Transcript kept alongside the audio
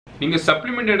நீங்க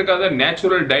சப்ளிமெண்ட் எடுக்காத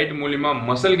natural diet மூலமா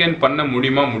மசில் கெயின் பண்ண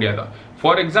முடியுமா முடியாதா?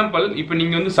 ஃபார் எக்ஸாம்பிள் இப்போ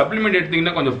நீங்க வந்து சப்ளிமெண்ட்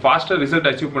எடுத்தீங்கன்னா கொஞ்சம் ஃபாஸ்டா ரிசல்ட்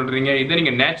அச்சீவ் பண்றீங்க. இதை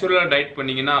நீங்க நேச்சுரலா டயட்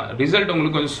பண்ணீங்கன்னா ரிசல்ட்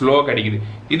உங்களுக்கு கொஞ்சம் ஸ்லோவா கிடைக்குது.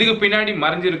 இதுக்கு பின்னாடி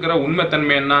மறைஞ்சிருக்கிற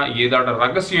உண்மைத்தன்மை என்ன, இதோட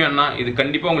ரகசியம் என்ன, இது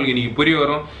கண்டிப்பா உங்களுக்கு இன்னைக்கு புரிய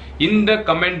வரும். இந்த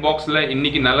கமெண்ட் பாக்ஸ்ல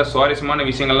இன்னைக்கு நல்ல சுவாரஸ்யமான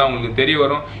விஷயங்கள்லாம் உங்களுக்கு தெரிய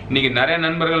வரும். இன்னைக்கு நிறைய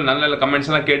நண்பர்கள் நல்ல நல்ல கமெண்ட்ஸ்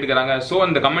எல்லாம் கேட்டுக்கிறாங்க. ஸோ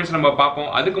அந்த கமெண்ட்ஸ் நம்ம பார்ப்போம்.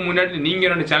 அதுக்கு முன்னாடி நீங்க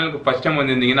என்னோட சேனலுக்கு ஃபர்ஸ்ட் டைம்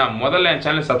வந்திருந்தீங்கன்னா முதல்ல என்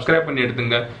சேனலை சப்ஸ்கிரைப் பண்ணி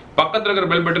எடுத்துங்க. பக்கத்துல இருக்கிற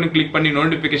பெல் பட்டனை கிளிக் பண்ணி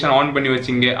நோட்டிபிகேஷன் ஆன் பண்ணி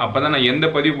வச்சிங்க. அப்பதான் நான் எந்த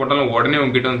பதிவு போட்டாலும் உடனே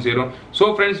உங்ககிட்ட வந்து சேரும். ஸோ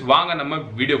ஃப்ரெண்ட்ஸ், வாங்க நம்ம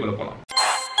வீடியோக்குள்ள போலாம்.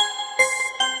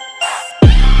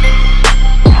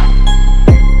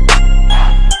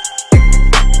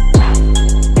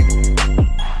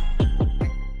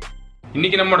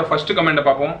 இன்னைக்கு நம்மளோட ஃபர்ஸ்ட் கமெண்ட்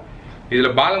பார்ப்போம். இதுல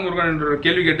பாலமுருகன் என்ற ஒரு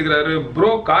கேள்வி கேட்டுக்கிறாரு. ப்ரோ,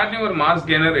 கார்னிவர் மாஸ்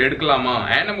கெய்னர் எடுக்கலாமா?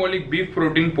 ஆனபோலிக் பீஃப்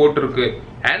புரோட்டீன் போட்டிருக்கு,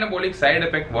 ஆனபோலிக் சைடு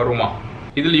எஃபெக்ட் வருமா?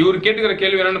 இதுல இவர் கேட்டுக்கிற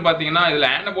கேள்வி என்னன்னு பாத்தீங்கன்னா, இதுல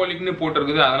ஆனபோலிக்னு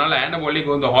போட்டிருக்குது, அதனால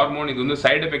ஆனபோலிக் வந்து ஹார்மோன், இது வந்து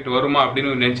சைடு எஃபெக்ட் வருமா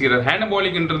அப்படின்னு நினைச்சுக்கிறாரு.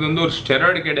 ஆனபோலிக்ன்றது வந்து ஒரு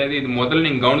ஸ்டெராய்டு கிடையாது. இது முதல்ல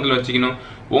நீங்க கவனத்துல வச்சுக்கணும்.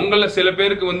 உங்கள சில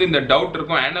பேருக்கு வந்து இந்த டவுட்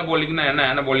இருக்கும், ஆனபோலிக்னா என்ன,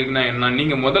 ஆனபோலிக்னா என்ன.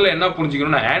 நீங்க முதல்ல என்ன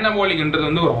புரிஞ்சுக்கணும்னா, ஆனபோலிக்ன்றது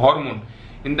வந்து ஒரு ஹார்மோன்.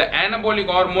 இந்த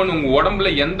ஆனபோலிக் ஹார்மோன் உங்க உடம்புல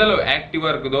எந்த அளவு ஆக்டிவா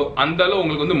இருக்குதோ அந்த அளவு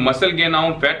உங்களுக்கு வந்து மசில் கெயின்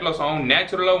ஆகும், ஃபேட் லாஸ் ஆகும்,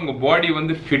 நேச்சுரலா உங்க பாடி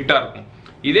வந்து ஃபிட்டா இருக்கும்.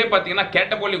 இதே பாத்தீங்கன்னா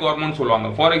கேட்டபோலிக் ஹார்மோன் சொல்லுவாங்க.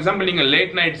 ஃபார் எக்ஸாம்பிள், நீங்க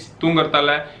லேட் நைட்ஸ் தூங்குறதால,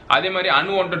 அதே மாதிரி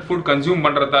அன்வான்டட் ஃபுட் கன்சியூம்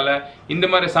பண்றதால இந்த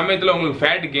மாதிரி சமயத்துல உங்களுக்கு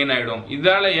ஃபேட் கெயின் ஆயிடும்.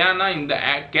 இதால ஏன்னா இந்த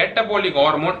கேட்டபோலிக்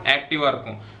ஹார்மோன் ஆக்டிவா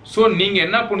இருக்கும். ஸோ நீங்க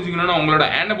என்ன புரிஞ்சுக்கணும்னா, உங்களோட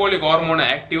ஆனபோலிக் ஹார்மோனை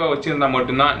ஆக்டிவா வச்சிருந்தா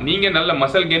மட்டும்தான் நீங்க நல்ல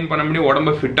மசில் கெயின் பண்ண முடியும்,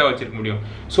 உடம்ப ஃபிட்டா வச்சிருக்க முடியும்.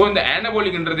 ஸோ இந்த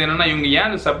ஆனபோலிக்ன்றது என்னன்னா, இவங்க ஏன்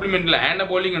இந்த சப்ளிமெண்ட்ல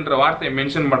ஆனபோலிக்ன்ற வார்த்தையை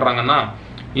மென்ஷன் பண்றாங்கன்னா,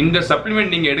 இந்த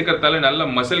சப்ளிமெண்ட் நீங்க எடுக்கிறதால நல்ல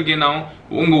மசில் கெயின் ஆகும்,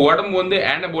 உங்க உடம்பு வந்து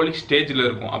ஆனபோலிக் ஸ்டேஜ்ல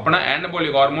இருக்கும். அப்பனா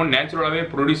ஆனபோலிக் ஹார்மோன் நேச்சுரலாவே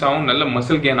ப்ரொடியூஸ் ஆகும், நல்ல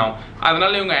மசில் கெயின் ஆகும்.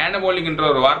 அதனால இவங்க ஆனபோலிக்ன்ற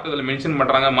ஒரு வார்த்தை இதுல மென்ஷன்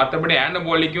பண்றாங்க. மற்றபடி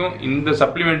ஆனபோலிக்கும் இந்த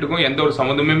சப்ளிமெண்ட்டுக்கும் எந்த ஒரு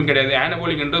சம்மந்தமே கிடையாது.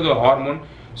 ஆனபோலிக்ன்றது ஒரு ஹார்மோன்.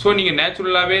 ஸோ நீங்க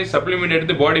நேச்சுரலாவே சப்ளிமெண்ட்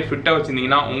எடுத்து பாடி ஃபிட்டா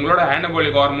வச்சிருந்தீங்கன்னா உங்களோட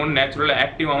ஆனபோலிக் ஹார்மோன் நேச்சுரலா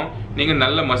ஆக்டிவ் ஆகும், நீங்க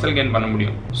நல்ல மசில் கெயின் பண்ண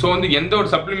முடியும். ஸோ வந்து எந்த ஒரு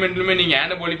சப்ளிமெண்ட்லுமே நீங்க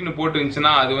ஆனபோலிக்னு போட்டு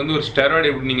இருந்துச்சுன்னா அது வந்து ஒரு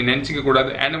ஸ்டெராய்டு நீங்க நினைச்சிக்க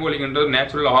கூடாது. ஆனபோலிக்ன்றது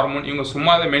நேச்சுரல் ஹார்மோன். இவங்க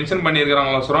சும்மா அதை மென்ஷன்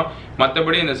பண்ணியிருக்கிறாங்களா சொல்றோம்.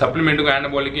 மற்றபடி இந்த சப்ளிமெண்ட்டுக்கும்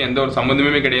ஆனபோலிக்கும் எந்த ஒரு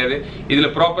சம்பந்தமே கிடையாது. இதுல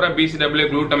ப்ராப்பரா பிசிடபிள்யூ,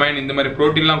 குளூட்டமைன் இந்த மாதிரி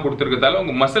ப்ரோட்டீன்லாம் கொடுத்துருக்கிறதால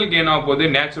உங்க மசில் கெயின் ஆக போகுது,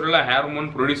 நேச்சுரலா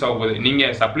ஹார்மோன் ப்ரொடியூஸ் ஆக போகுது.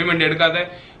 நீங்க சப்ளிமெண்ட் எடுக்காத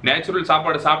நேச்சுரல்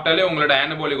சாப்பாடு சாப்பிட்டாலே உங்களோட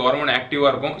ஆனபோலிக் ஹார்மோன் ஆக்டிவா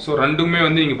இருக்கும். ஸோ ரெண்டுமே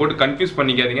வந்து நீங்க போட்டு கன்ஃபியூஸ்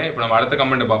பண்ணிக்காதீங்க. இப்போ நம்ம அடுத்த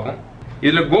கமெண்ட் பார்ப்போம்.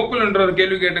 இதுல கோகுல் என்ற ஒரு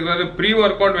கேள்வி கேட்டுக்கிறாரு. Pre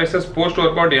work out versus post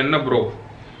work out என்ன ப்ரோ?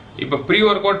 இப்ப pre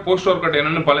work out, post work out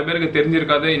என்னன்னு பல பேருக்கு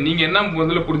தெரிஞ்சிருக்காது. நீங்க என்ன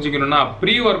முதல்ல புரிஞ்சுக்கணும்னா,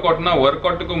 ப்ரீ ஒர்க் அவுட்னா ஒர்க்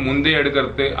அவுட்டுக்கு முந்தைய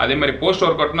எடுக்கிறது, அதே மாதிரி போஸ்ட்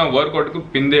ஒர்க் அவுட்னா ஒர்க் அவுட்டுக்கு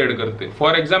பிந்தைய எடுக்கிறது.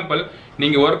 ஃபார் எக்ஸாம்பிள்,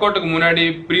 நீங்க ஒர்க் அவுட்டுக்கு முன்னாடி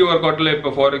ப்ரீ ஒர்க் அவுட்ல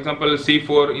இப்போ ஃபார் எக்ஸாம்பிள்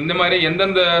C4 இந்த மாதிரி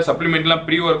எந்தெந்த சப்ளிமெண்ட்லாம்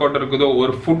ப்ரீ ஒர்க் அவுட் இருக்குதோ,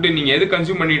 ஒரு ஃபுட் நீங்க எது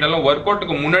கன்சியூம் பண்ணிட்டாலும் ஒர்க்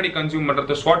அவுட்டுக்கு முன்னாடி கன்சியூம்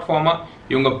பண்றது ஷார்ட் ஃபார்மா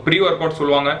இவங்க ப்ரீ ஒர்க் அவுட்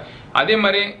சொல்லுவாங்க. அதே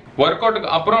மாதிரி ஒர்க்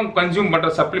அவுட்டுக்கு அப்புறம் கன்சியூம் பண்ற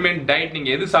சப்ளிமெண்ட் டயட் நீங்க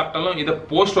எது சாப்பிட்டாலும் இதை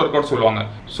போஸ்ட் ஒர்க் அவுட் சொல்லுவாங்க.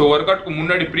 ஸோ ஒர்க் அவுட்க்கு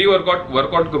முன்னாடி ப்ரீ ஒர்க் அவுட்,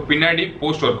 ஒர்க் அவுட்க்கு பின்னாடி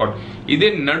போஸ்ட் ஒர்க் அவுட். இதே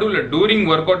நடுவில் டூரிங்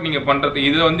ஒர்க் அவுட் நீங்க பண்றது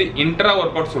இதை வந்து இன்ட்ரா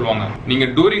ஒர்க் அவுட் சொல்லுவாங்க. நீங்க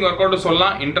டூரிங் ஒர்க் அவுட்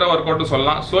சொல்லலாம், இன்ட்ரா ஒர்க் அவுட்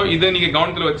சொல்லலாம். ஸோ இதை நீங்க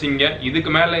கவனத்தில் வச்சீங்க.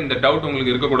 இதுக்கு மேல இந்த டவுட்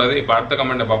உங்களுக்கு இருக்கக்கூடாது. இப்போ அடுத்த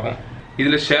கமெண்ட் பார்ப்போம்.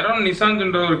 இதுல ஷெரோன் நிசாந்த்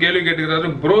என்ற ஒரு கேள்வி கேட்டுக்கிறாரு.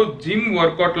 ப்ரோ, ஜிம்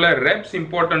ஒர்க் அவுட்ல ரெப்ஸ்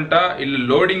இம்பார்ட்டன்டா இல்ல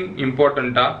லோடிங்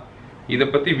இம்பார்ட்டன்டா? இதை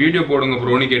பத்தி வீடியோ போடுங்க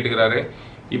ப்ரோன்னு கேட்டுக்கிறாரு.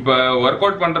 இப்போ ஒர்க்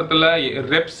அவுட் பண்றதுல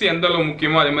ரெப்ஸ் எந்த அளவு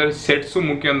முக்கியமோ அதே மாதிரி செட்ஸும்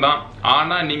முக்கியம் தான்.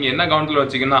 ஆனா நீங்க என்ன கவனத்தில்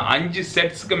வச்சுக்கன்னா, 5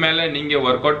 செட்ஸ்க்கு மேல நீங்க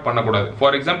ஒர்க் அவுட் பண்ணக்கூடாது.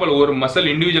 ஃபார் எக்ஸாம்பிள், ஒரு மசில்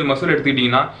இண்டிவிஜுவல் மசில்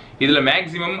எடுத்துக்கிட்டீங்கன்னா இதுல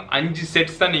மேக்ஸிமம் 5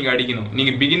 செட்ஸ் தான் நீங்க அடிக்கணும்.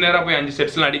 நீங்க பிகினரா போய் 5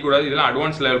 செட்ஸ்லாம் அடிக்கக்கூடாது. இதெல்லாம்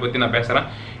அட்வான்ஸ் லெவல் பத்தி நான் பேசுறேன்.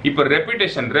 இப்போ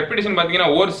ரெப்பிடேஷன்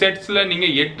பாத்தீங்கன்னா ஒரு செட்ஸ்ல நீங்க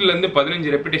 8ல இருந்து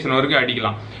 15 ரெப்பிடேஷன் வரைக்கும்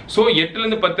அடிக்கலாம். ஸோ 8ல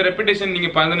இருந்து 10 ரெப்பிடேஷன்,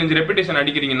 நீங்க 15 ரெப்பிடேஷன்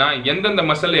அடிக்கிறீங்கன்னா எந்தெந்த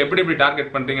மசில் எப்படி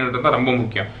டார்கெட் பண்றீங்கன்றது தான் ரொம்ப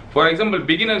முக்கியம். ஃபார் எக்ஸாம்பிள்,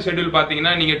 பிகினர் ஷெட்யூல்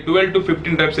பாத்தீங்கன்னா நீங்க 12 to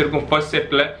 15 ரெப்ஸ் இருக்கும் ஃபர்ஸ்ட்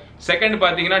செட்ல. செகண்ட்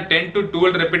பாத்தீங்கன்னா 10 to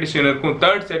 12 ரெப்பிடேஷன் இருக்கும்.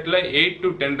 தேர்ட் செட்ல 8 to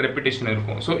 10 ரெப்பிடேஷன்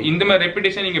இருக்கும். ஸோ இந்த மாதிரி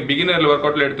ரெப்பிடேஷன் நீங்க பிகினர் ஒர்க்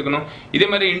அவுட்ல எடுத்துக்கணும். இதே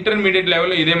மாதிரி இன்டர்மீடியட்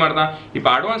லெவலும் இதே மாதிரி தான்.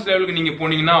 இப்போ அட்வான்ஸ் லெவலுக்கு நீங்க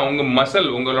போனீங்கன்னா உங்க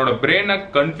மசில், உங்களோட பிரெயினை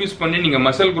கன்ஃபியூஸ் பண்ணி நீங்க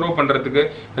மசில் க்ரோ பண்றதுக்கு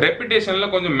ரெப்பிடேஷன்ல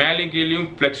கொஞ்சம் மேலே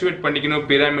கீழேயும் ஃபிளக்சுவேட் பண்ணிக்கணும்.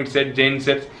 பிரமிட் செட், ஜெயின்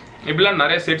செட்ஸ் இப்படிலாம்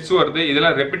நிறைய செட்ஸ் வருது.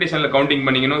 இதெல்லாம் ரெப்பிடேஷன்ல கவுண்டிங்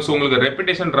பண்ணிக்கணும். ஸோ உங்களுக்கு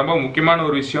ரெப்பிடேஷன் ரொம்ப முக்கியமான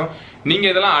ஒரு விஷயம். நீங்க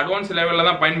இதெல்லாம் அட்வான்ஸ் லெவல்ல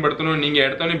தான் பயன்படுத்தணும். நீங்க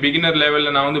எடுத்தோன்னே பிகினர்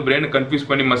லெவல்ல நான் வந்து பிரெயின் கன்ஃபியூஸ்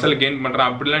பண்ணி மசில் கெயின் பண்றேன்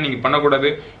அப்படிலாம் நீங்க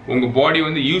பண்ணக்கூடாது. உங்க பாடி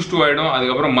வந்து யூஸ் டு ஆயிடும்.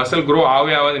 அதுக்கப்புறம் மசில் க்ரோ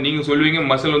ஆகவே ஆகாது. நீங்க சொல்லுவீங்க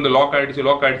மசில் வந்து லாக்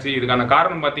ஆயிடுச்சு. இதுக்கான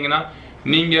காரணம் பாத்தீங்கன்னா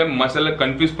நீங்க மசிலை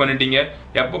கன்ஃபியூஸ் பண்ணிட்டீங்க.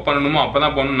 எப்போ பண்ணணுமோ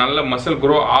அப்பதான் பண்ணணும், நல்ல மசில்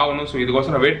க்ரோ ஆகணும். ஸோ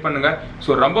இதுக்கோசரம் வெயிட் பண்ணுங்க.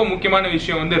 ஸோ ரொம்ப முக்கியமான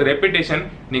விஷயம் வந்து ரெப்பிடேஷன்.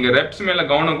 நீங்க ரெப்ஸ் மேல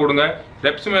கவனம் கொடுங்க.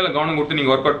 ரெப்ஸ் மேல கவனம் கொடுத்து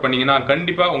நீங்க ஒர்க் அவுட் பண்ணீங்கன்னா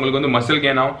கண்டிப்பா உங்களுக்கு வந்து மசில்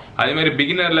கெயின் ஆகும். அதே மாதிரி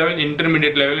பிகினர் லெவல்,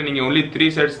 இன்டர்மீடியட் லெவலில் நீங்க ஒன்லி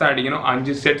 3 செட்ஸ் தான் அடிக்கணும்.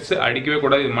 5 செட்ஸ் அடிக்கவே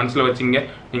கூடாது. இது மனசுல வச்சுங்க.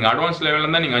 நீங்க அட்வான்ஸ்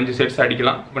லெவலில் தான் நீங்க 5 செட்ஸ்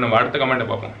அடிக்கலாம். இப்போ நம்ம அடுத்த கமெண்ட்டை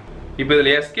பார்ப்போம். இப்போ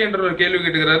இதில் எஸ்கேன்ற ஒரு கேள்வி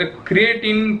கேட்டுக்கிறாரு,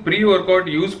 creatine pre work out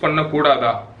use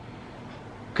பண்ணக்கூடாதா?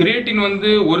 கிரியேட்டின் வந்து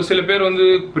ஒரு சில பேர் வந்து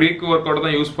ப்ரீ ஒர்க் அவுட்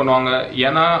தான் யூஸ் பண்ணுவாங்க.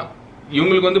 ஏன்னா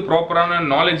இவங்களுக்கு வந்து ப்ராப்பரான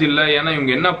நாலேஜ் இல்லை. ஏன்னா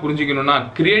இவங்க என்ன புரிஞ்சுக்கணும்னா,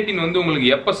 கிரியேட்டின் வந்து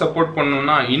உங்களுக்கு எப்போ சப்போர்ட்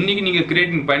பண்ணணும்னா, இன்னைக்கு நீங்கள்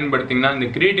கிரியேட்டின் பயன்படுத்திங்கன்னா இந்த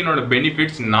கிரியேட்டினோட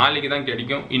பெனிஃபிட்ஸ் நாளைக்கு தான்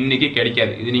கிடைக்கும், இன்னைக்கு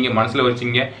கிடைக்காது. இது நீங்கள் மனசில்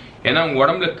வச்சிங்க. ஏன்னா உங்கள்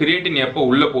உடம்புல கிரியேட்டின் எப்போ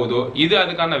உள்ளே போதோ இது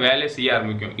அதுக்கான வேலையை செய்ய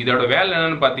ஆரம்பிக்கும். இதோட வேலை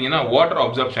என்னன்னு பார்த்தீங்கன்னா வாட்டர்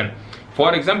அப்சர்ப்ஷன்.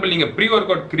 ஃபார் எக்ஸாம்பிள் நீங்கள் ப்ரீ ஒர்க்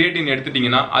அவுட் கிரியேட்டின்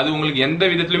எடுத்துட்டீங்கன்னா அது உங்களுக்கு எந்த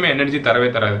விதத்துலையுமே எனர்ஜி தரவே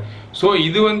தராது. ஸோ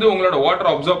இது வந்து உங்களோட வாட்டர்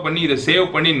அப்சர்வ் பண்ணி இதை சேவ்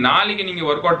பண்ணி நாளைக்கு நீங்கள்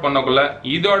ஒர்க் அவுட் பண்ணக்குள்ள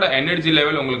இதோட எனர்ஜி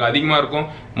லெவல் உங்களுக்கு அதிகமாக இருக்கும்,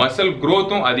 மசில்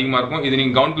க்ரோத்தும் அதிகமாக இருக்கும். இது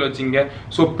நீங்கள் கவுண்டில் வச்சிங்க.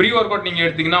 ஸோ ப்ரீ ஒர்க் அவுட் நீங்கள்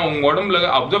எடுத்தீங்கன்னா உங்கள் உடம்புல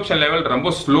அப்சர்ப்ஷன் லெவல்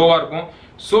ரொம்ப ஸ்லோவாக இருக்கும்.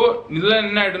 ஸோ இதில்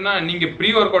என்ன ஆகிடும்னா நீங்கள் ப்ரீ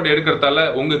ஒர்க் அவுட் எடுக்கிறதால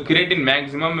உங்கள் கிரியேட்டின்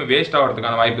மேக்ஸிமம் வேஸ்ட்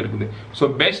ஆகிறதுக்கான வாய்ப்பு இருக்குது. ஸோ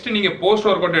பெஸ்ட் நீங்கள் போஸ்ட்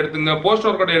ஒர்க் அவுட் எடுத்துங்க. போஸ்ட்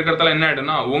ஒர்க் அவுட் எடுக்கிறதால என்ன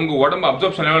ஆகிடும்னா உங்கள் உடம்பு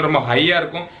அப்சர்ப்ஷன் லெவல் ரொம்ப ஹையாக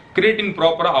இருக்கும். கிரியேட்டின்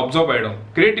ப்ராப்பராக அப்சர்வ் ஆகிடும்.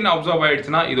 கிரியேட்டின் அப்சர்வ்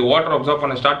ஆகிடுச்சுன்னா இது வாட்டர் அப்சர்வ்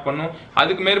பண்ண ஸ்டார்ட் பண்ணும்.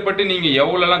 அதுக்கு மேற்பட்டு நீங்கள்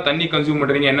எவ்வளோலாம் தண்ணி கன்சியூம்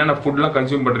பண்ணுறீங்க, என்னென்ன ஃபுட்லாம்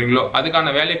கன்சியூம் பண்ணுறீங்களோ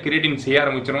அதுக்கான வேலையை கிரியேட்டின் செய்ய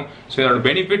ஆரம்பிச்சிடும். ஸோ இதோட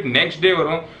பெனிஃபிட் நெக்ஸ்ட் டே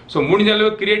வரும். ஸோ முடிஞ்ச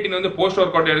அளவு கிரியேட்டின் வந்து போஸ்ட்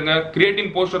ஒர்க் அவுட் எடுங்க. கிரியேட்டின்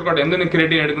போஸ்ட் ஒர்க் அவுட் எந்த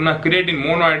கிரியேட்டின் எடுக்கணும்னா கிரியேட்டின்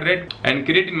மோனோஹைட்ரேட் அண்ட்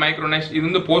கிரியேட்டின் மைக்ரோனைஸ். இது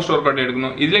வந்து போஸ்ட் ஒர்க் அவுட்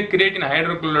எடுக்கணும். இதில் கிரியேட்டின்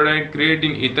ஹைட்ரோகுளோரைட்,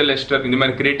 கிரியேட்டின் இத்தல் எஸ்டர் இந்த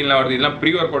மாதிரி கிரியேட்டின்லாம் வருது. இதெல்லாம்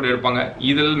ப்ரீ ஒர்க் அவுட் எடுப்பாங்க.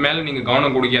 இதில் மேலே நீங்கள்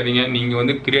கவனம் கொடுக்காதீங்க. நீங்கள்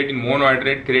வந்து கிரியேட்டின்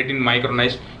மோனோஹைட்ரேட், கிரியேட்டின்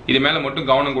மைக்ரோனைஸ் இது மேலே மட்டும்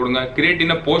கவனம் கொடுங்க.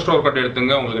 கிரியேட்டினை போஸ்ட் ஒர்க் அவுட்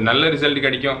எடுத்துங்க, உங்களுக்கு நல்ல ரிசல்ட்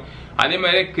கிடைக்கும். அதே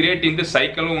மாதிரி கிரியேட்டின்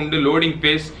சைக்கிளும் உண்டு, லோடிங்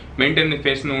ஃபேஸ், மெயின்டெனன்ஸ்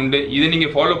ஃபேஸ்னு உண்டு. இதை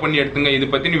நீங்கள் ஃபாலோ பண்ணி எடுத்துங்க. இது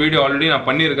பற்றின வீடியோ ஆல்ரெடி நான்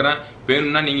பண்ணியிருக்கிறேன்.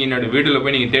 வேணும்னா நீங்கள் என்னோட வீடியோவில்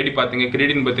போய் நீங்கள் தேடி பார்த்துங்க.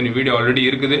 கிரியேட்டின் பற்றின வீடியோ ஆல்ரெடி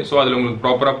இருக்குது. ஸோ அதில் உங்களுக்கு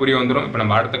ப்ராப்பராக புரிய வந்துடும். இப்போ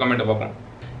நம்ம அடுத்த கமெண்ட்டை பார்ப்போம்.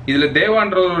 இதில்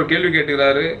தேவான்ற ஒரு கேள்வி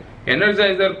கேட்டுக்கிறாரு,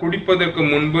 எனர்ஜைசர் குடிப்பதற்கு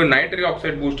முன்பு நைட்ரிக்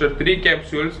ஆக்சைடு பூஸ்டர் 3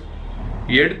 கேப்சூல்ஸ்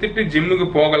எடுத்துட்டு ஜிம்முக்கு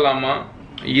போகலாமா?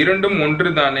 இரண்டும்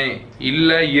ஒன்று தானே?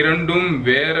 இல்லை இரண்டும்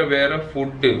வேற வேற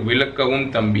ஃபுட்டு? விளக்கவும்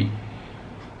தம்பி.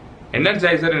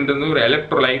 எனர்ஜைசர் என்றது ஒரு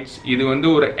எலக்ட்ரோலைட்ஸ். இது வந்து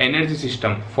ஒரு எனர்ஜி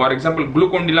சிஸ்டம். ஃபார் எக்ஸாம்பிள்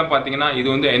குளுக்கோண்டிலாம் பார்த்தீங்கன்னா இது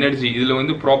வந்து எனர்ஜி. இதில்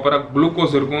வந்து ப்ராப்பராக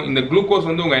குளுக்கோஸ் இருக்கும். இந்த குளுக்கோஸ்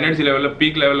வந்து உங்கள் எனர்ஜி லெவலில்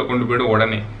பீக் லெவலில் கொண்டு போய்டும்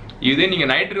உடனே. இதே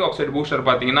நீங்கள் நைட்ரிக் ஆக்சைடு பூஸ்டர்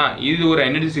பார்த்தீங்கன்னா இது ஒரு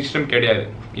எனர்ஜி சிஸ்டம் கிடையாது.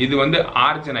 இது வந்து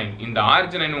ஆர்ஜனைன். இந்த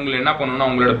ஆர்ஜனைன் உங்களுக்கு என்ன பண்ணுன்னா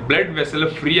உங்களோட பிளட் வெசலை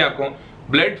ஃப்ரீ ஆக்கும்,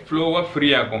 பிளட் ஃப்ளோவை ஃப்ரீ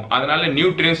ஆக்கும். அதனால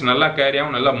நியூட்ரியன்ஸ் நல்லா கேரி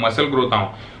ஆகும், நல்லா மசில் க்ரோத்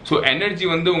ஆகும். ஸோ எனர்ஜி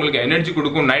வந்து உங்களுக்கு எனர்ஜி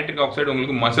கொடுக்கும். நைட்ரிக் ஆக்சைடு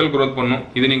உங்களுக்கு மசில் க்ரோத் பண்ணும்.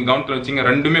 இது நீங்கள் கவுண்டில் வச்சிங்க.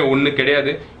 ரெண்டுமே ஒன்று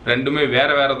கிடையாது, ரெண்டுமே வேற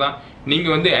வேற தான்.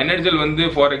 நீங்கள் வந்து எனர்ஜில் வந்து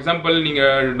ஃபார் எக்ஸாம்பிள்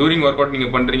நீங்கள் டூரிங் ஒர்க் அவுட்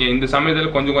நீங்கள் பண்ணுறீங்க, இந்த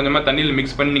சமயத்தில் கொஞ்சம் கொஞ்சமாக தண்ணியில்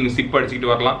மிக்ஸ் பண்ணி நீங்கள் சிப்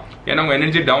அடிச்சுட்டு வரலாம். ஏன்னா உங்கள்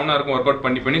எனர்ஜி டவுனாக இருக்கும் ஒர்க் அவுட்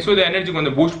பண்ணி. ஸோ இது எனர்ஜி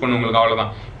கொஞ்சம் பூஸ்ட் பண்ணும் உங்களுக்கு,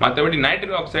 அவ்வளோதான். மற்றபடி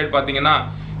நைட்ரிக் ஆக்சைடு பார்த்தீங்கன்னா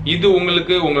இது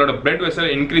உங்களுக்கு உங்களோட பிளட் வெசலை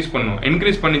இன்க்ரீஸ் பண்ணும்.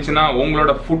 இன்க்ரீஸ் பண்ணிச்சுன்னா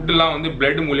உங்களோட ஃபுட்டுலாம் வந்து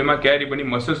பிளட் மூலியமா கேரி பண்ணி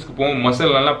மசில்ஸ்க்கு போகும்,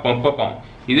 மசில் நல்லா பம்ப் அப் ஆகும்.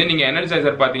 இதே நீங்கள்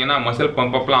எனர்ஜைசர் பார்த்தீங்கன்னா மசில்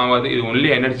பம்ப் அப்லாம் ஆகாது. இது ஒன்லி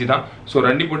எனர்ஜி தான். ஸோ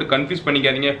ரெண்டு போட்டு கன்ஃபியூஸ்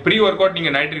பண்ணிக்காதீங்க. ப்ரீ ஒர்க் அவுட்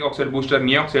நீங்கள் நைட்ரிக் ஆக்சைடு பூஸ்டர்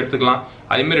நியாக்ஸ் எடுத்துக்கலாம்.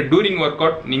 அதேமாதிரி டூரிங் ஒர்க்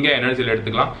அவுட் நீங்கள் எனர்ஜியில்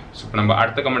எடுத்துக்கலாம். ஸோ நம்ம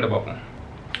அடுத்த கமெண்ட்டை பார்ப்போம்.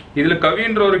 இதில்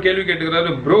கவின்ற ஒரு கேள்வி கேட்டுக்கிறாரு,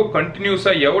 ப்ரோ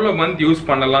கண்டினியூஸாக எவ்வளோ மந்த் யூஸ்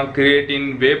பண்ணலாம் creatine,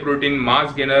 whey protein,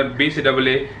 mass gainer,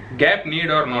 BCAA, gap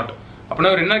NEET R not?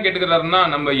 அப்படின்னா அவர் என்ன கேட்டுக்கிறாருன்னா,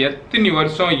 நம்ம எத்தனை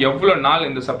வருஷம் எவ்வளோ நாள்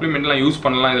இந்த சப்ளிமெண்ட்லாம் யூஸ்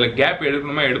பண்ணலாம், இதில் கேப்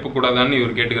எடுக்கணுமா எடுக்கக்கூடாதான்னு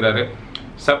இவர் கேட்டுக்கிறாரு.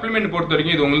 சப்ளிமெண்ட் பொறுத்த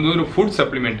வரைக்கும் இது உங்களுக்கு ஒரு ஃபுட்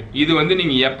சப்ளிமெண்ட். இது வந்து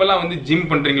நீங்கள் எப்போல்லாம் வந்து ஜிம்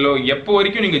பண்ணுறீங்களோ, எப்போ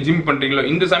வரைக்கும் நீங்கள் ஜிம் பண்ணுறீங்களோ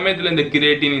இந்த சமயத்தில் இந்த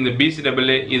கிரியேட்டின், இந்த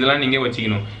BCAA இதெல்லாம் நீங்கள்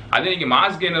வச்சுக்கணும். அதே நீங்கள்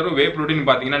மாஸ் கெய்னரும் வே ப்ரோட்டீன்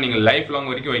பார்த்தீங்கன்னா நீங்கள் லைஃப் லாங்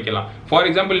வரைக்கும் வைக்கலாம். ஃபார்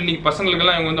எக்ஸாம்பிள் இன்னைக்கு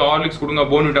பசங்களுக்கெல்லாம் இவங்க வந்து ஹார்லிக்ஸ் கொடுங்க,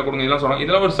 போன்விட்டா கொடுங்க இதெல்லாம் சொல்லுவாங்க.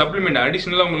 இதெல்லாம் ஒரு சப்ளிமெண்ட்.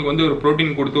 அடிஷனலாக உங்களுக்கு வந்து ஒரு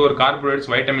ப்ரோட்டீன் கொடுத்து, ஒரு கார்போஹைட்ரேட்ஸ்,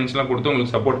 வைட்டமின்ஸ்லாம் கொடுத்து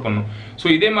உங்களுக்கு சப்போர்ட் பண்ணும். ஸோ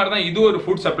இதே மாதிரி தான் இது ஒரு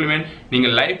ஃபுட் சப்ளிமெண்ட்.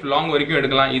 நீங்கள் லைஃப் லாங் வரைக்கும்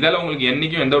எடுக்கலாம். இதால் உங்களுக்கு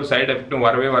என்றைக்கும் எந்த ஒரு சைடு எஃபெக்ட்டும்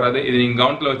வரவே வராது. இது நீங்கள்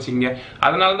கவுண்டில் வச்சிங்க.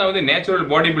 அதனால தான் வந்து நேச்சுரல்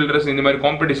பாடி பில்டர்ஸ் இந்த மாதிரி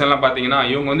காம்படிஷன்லாம் பார்த்தீங்கன்னா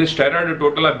இவங்க வந்து ஸ்டெராய்டு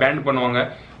டோட்டலாக பேன் பண்ணுவாங்க.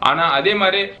 ஆனால் அதே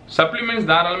மாதிரி சப்ளிமெண்ட்ஸ்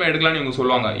தாராளமாக எடுக்கலாம்னு இவங்க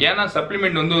சொல்லுவாங்க. ஏன்னா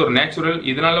சப்ளிமெண்ட் வந்து ஒரு நேச்சுரல்,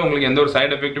 இதனால உங்களுக்கு எந்த ஒரு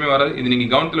சைடு எஃபெக்ட்டுமே வராது. இது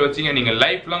நீங்கள் கவுண்டில் வச்சிங்க. நீங்கள்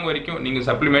லைஃப் லாங் வரைக்கும் நீங்கள்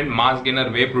supplement, mass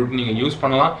gainer, whey protein நீங்கள் யூஸ்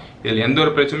பண்ணலாம். இதில் எந்த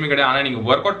ஒரு பிரச்சனையும் கிடையாது. ஆனால் நீங்கள்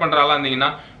ஒர்க் அவுட் பண்ணுறாங்களா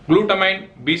இருந்தீங்கன்னா குளூட்டமைன்,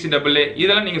 BCAA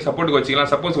இதெல்லாம் நீங்கள் சப்போர்ட்டுக்கு வச்சுக்கலாம்.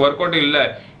 சப்போஸ் ஒர்க் அவுட் இல்லை,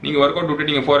 நீங்கள் ஒர்க் அவுட்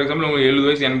விட்டுட்டீங்க, ஃபார் எக்ஸாம்பிள் உங்களுக்கு 70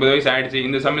 வயசு 80 வயசு ஆயிடுச்சு,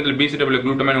 இந்த சமயத்தில் BCAA,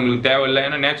 குளூட்டமைன் உங்களுக்கு தேவையில்லை.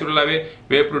 ஏன்னா நேச்சுரலாகவே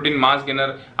வே ப்ரோட்டீன், மாஸ்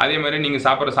கெய்னர் அதே மாதிரி நீங்கள்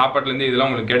சாப்பிட்ற சாப்பாட்டுலேருந்து இதெல்லாம்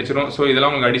உங்களுக்கு கிடைச்சிரும். ஸோ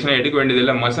இதெல்லாம் உங்களுக்கு அடிஷனலாக எடுக்க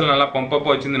வேண்டியதில்லை. மசில் நல்லா பம்ப்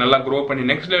அப் வச்சிருந்து நல்லா க்ரோ பண்ணி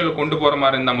நெக்ஸ்ட் லெவலில் கொண்டு போகிற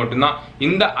மாதிரி இருந்தால் மட்டும்தான்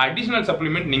இந்த அடிஷனல்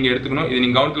சப்ளிமெண்ட் நீங்கள் எடுத்துக்கணும். இது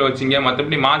நீங்கள் கவுண்டில் வச்சிங்க.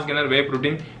 மற்றபடி மாஸ் கெய்னர், வே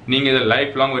ப்ரோட்டீன் நீங்கள் இதை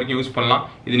லைஃப் லாங் வரைக்கும் யூஸ் பண்ணலாம்.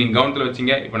 இது நீங்கள் கவுண்டில்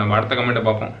வச்சிங்க. இப்போ நம்ம அடுத்த கமெண்ட்டை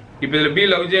பார்ப்போம். இப்போ இதில் பி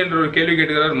லவ்ஜே என்ற ஒரு கேள்வி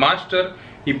கேட்டுக்கிறார், மாஸ்டர்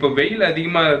இப்போ வெயில்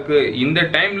அதிகமா இருக்கு, இந்த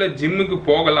டைம்ல ஜிம்முக்கு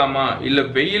போகலாமா இல்ல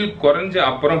வெயில் குறைஞ்ச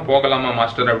அப்புறம் போகலாமா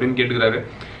மாஸ்டர் அப்படின்னு கேட்டுக்கிறாரு.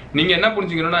 நீங்க என்ன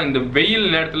புரிஞ்சுக்கணும்னா, இந்த வெயில்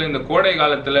நேரத்துல இந்த கோடை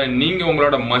காலத்துல நீங்க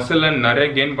உங்களோட மசிலை நிறைய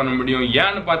கெயின் பண்ண முடியும்.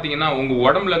 ஏன்னு பாத்தீங்கன்னா உங்க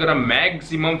உடம்புல இருக்கிற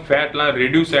மேக்சிமம் ஃபேட்லாம்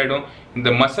ரெடியூஸ் ஆயிடும். இந்த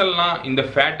மசில்லாம் இந்த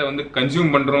ஃபேட்டை வந்து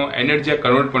கன்சியூம் பண்றோம், எனர்ஜியா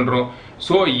கன்வெர்ட் பண்றோம்.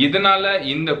 ஸோ இதனால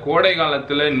இந்த கோடை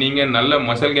காலத்துல நீங்க நல்ல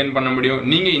மசில் கெயின் பண்ண முடியும்.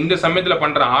 நீங்க இந்த சமயத்துல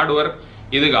பண்ற ஹார்ட் ஒர்க்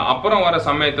இதுக்கு அப்புறம் வர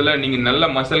சமயத்துல நீங்க நல்ல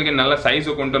மசில்க்கு நல்ல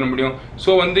சைஸை கொண்டு வர முடியும்.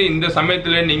 ஸோ வந்து இந்த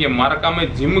சமயத்துல நீங்க மறக்காம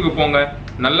ஜிம்முக்கு போங்க,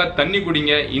 நல்லா தண்ணி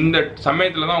குடிங்க. இந்த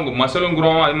சமயத்துல தான் உங்க மசிலும் க்ரோ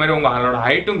ஆகும், அது மாதிரி உங்களோட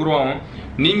ஹைட்டும் க்ரோ ஆகும்.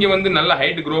 நீங்க வந்து நல்ல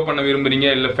ஹைட் க்ரோ பண்ண விரும்புறீங்க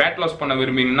இல்ல ஃபேட் லாஸ் பண்ண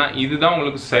விரும்புறீங்கன்னா இதுதான்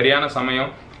உங்களுக்கு சரியான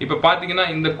சமயம். இப்ப பாத்தீங்கன்னா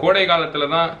இந்த கோடை காலத்துல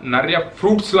தான் நிறைய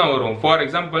ஃப்ரூட்ஸ்லாம் வரும். ஃபார்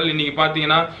எக்ஸாம்பிள் இன்னைக்கு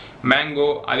பாத்தீங்கன்னா மேங்கோ,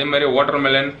 அதே மாதிரி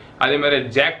வாட்டர்மெலன், அதே மாதிரி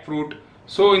ஜாக் ஃப்ரூட்,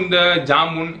 ஸோ இந்த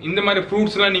ஜாமுன், இந்த மாதிரி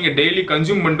ஃப்ரூட்ஸ்லாம் நீங்கள் டெய்லி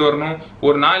கன்சியூம் பண்ணிட்டு வரணும்.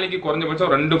 ஒரு நாளைக்கு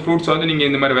குறைஞ்சபட்சம் 2 ஃப்ரூட்ஸ் வந்து நீங்கள்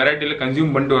இந்த மாதிரி வெரைட்டியில்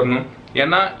கன்சியூம் பண்ணிட்டு வரணும்.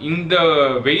 ஏன்னா இந்த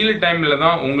வெயில் டைமில்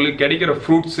தான் உங்களுக்கு கிடைக்கிற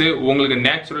ஃப்ரூட்ஸு உங்களுக்கு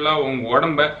நேச்சுரலாக உங்கள்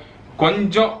உடம்ப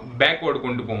கொஞ்சம் பேக்வேர்டு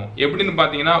கொண்டு போகும். எப்படின்னு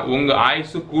பார்த்தீங்கன்னா உங்கள்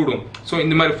ஆயுசு கூடும். ஸோ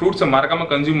இந்த மாதிரி ஃப்ரூட்ஸை மறக்காமல்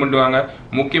கன்சியூம் பண்ணுவாங்க.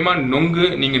 முக்கியமாக நொங்கு,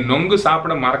 நீங்கள் நொங்கு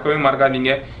சாப்பிட மறக்கவே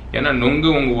மறக்காதீங்க. ஏன்னா நொங்கு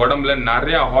உங்கள் உடம்புல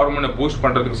நிறைய ஹார்மோனை பூஸ்ட்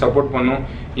பண்ணுறதுக்கு சப்போர்ட் பண்ணும்.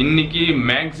 இன்னைக்கு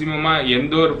மேக்சிமமாக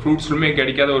எந்த ஒரு ஃப்ரூட்ஸ்லுமே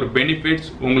கிடைக்காத ஒரு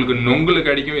பெனிஃபிட்ஸ் உங்களுக்கு நொங்குல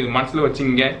கிடைக்கும். இது மனசில்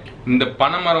வச்சுங்க. இந்த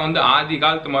பனை மரம் வந்து ஆதி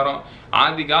காலத்து மரம்.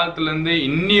 ஆதி காலத்துலேருந்து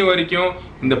இன்னி வரைக்கும்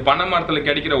இந்த பனை மரத்தில்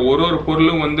கிடைக்கிற ஒரு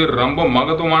பொருளும் வந்து ரொம்ப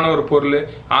மகத்துவமான ஒரு பொருள்.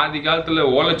 ஆதி காலத்தில்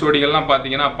ஓலைச்சுவடிகள்லாம்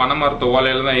பார்த்தீங்கன்னா பனை மரத்து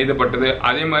ஓலையில தான் எழுதப்பட்டது.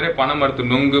 அதே மாதிரி பனை மரத்து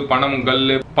நொங்கு, பனம் கல்,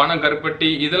 பனை கருப்பட்டி,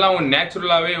 இதெல்லாம்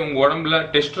நேச்சுரலாகவே உங்கள் உடம்புல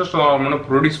டெஸ்டோஸ்டெரான் ஹார்மோனை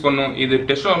ப்ரொடியூஸ் பண்ணும். இது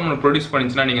டெஸ்டோஸ்டெரான் ஹார்மோனை ப்ரொடியூஸ்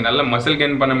பண்ணிச்சுன்னா நீங்கள் நல்ல மசில்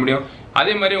கெயின் பண்ண முடியும்.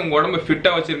 அதே மாதிரி உங்கள் உடம்பு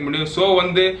ஃபிட்டாக வச்சிருக்க முடியும். ஸோ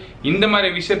வந்து இந்த மாதிரி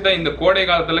விஷயத்த இந்த கோடை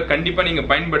காலத்தில் கண்டிப்பாக நீங்கள்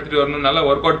பயன்படுத்திட்டு வரணும். நல்லா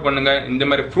ஒர்க் அவுட் பண்ணுங்க. இந்த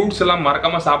மாதிரி ஃப்ரூட்ஸ் எல்லாம்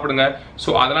மறக்காம சாப்பிடுங்க.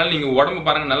 ஸோ அதனால நீங்கள் உடம்பு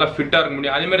பாருங்க நல்லா ஃபிட்டாக இருக்க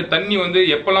முடியும். அதே மாதிரி தண்ணி வந்து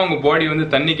எப்பெல்லாம் உங்கள் பாடி வந்து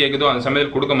தண்ணி கேட்குதோ அந்த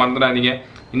சமயத்தில் கொடுக்க மறந்துடாதீங்க.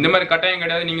 இந்த மாதிரி கட்டாயம்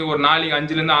கிடையாது நீங்கள் ஒரு நாளைக்கு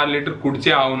 5 to 6 லிட்டர்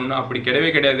குடிச்சே ஆகணும்னு, அப்படி கிடையவே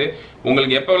கிடையாது.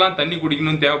 உங்களுக்கு எப்பெல்லாம் தண்ணி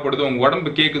குடிக்கணும்னு தேவைப்படுதோ, உங்கள்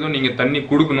உடம்பு கேட்குதோ நீங்கள் தண்ணி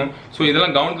கொடுக்கணும். ஸோ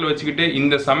இதெல்லாம் கவனத்தில் வச்சுக்கிட்டு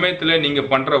இந்த சமயத்தில் நீங்கள்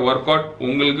பண்ணுற ஒர்க் அவுட்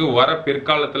உங்களுக்கு வர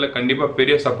பிற்காலத்தில் கண்டிப்பாக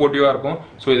பெரிய சப்போர்ட்டிவாக இருக்கும்.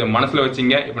 ஸோ இதை மனசில்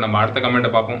வச்சுங்க. இப்போ நம்ம அடுத்த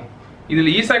கமெண்ட்டை பார்ப்போம்.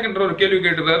 இதில் ஈசாக்ன்ற ஒரு கேள்வி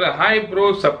கேட்டிருக்காரு. ஹாய் ப்ரோ,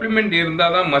 சப்ளிமெண்ட்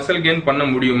இருந்தால் தான் மசில் கெயின் பண்ண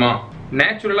முடியுமா?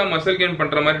 நேச்சுரலா மசில் கெயின்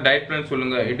பண்ற மாதிரி டயட் பிளான்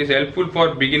சொல்லுங்க. It is helpful for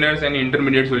beginners and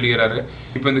intermediate சொல்லிக்கிறாரு.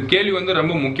 இப்போ இந்த கேள்வி வந்து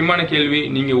ரொம்ப முக்கியமான கேள்வி.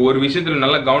 நீங்க ஒரு விஷயத்துல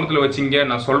நல்லா கவனத்துல வச்சிங்க.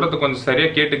 நான் சொல்றது கொஞ்சம் சரியா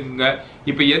கேட்டுக்குங்க.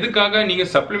 இப்போ எதுக்காக நீங்க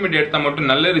சப்ளிமெண்ட் எடுத்தா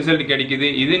மட்டும் நல்ல ரிசல்ட் கிடைக்குது,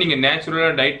 இது நீங்க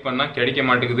நேச்சுரலா டயட் பண்ணா கிடைக்க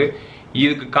மாட்டேங்குது.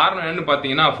 இதுக்கு காரணம் என்னன்னு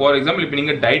பாத்தீங்கன்னா, ஃபார் எக்ஸாம்பிள் இப்போ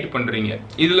நீங்க டயட் பண்றீங்க,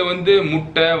 இதுல வந்து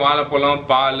முட்டை, வாழைப்பழம்,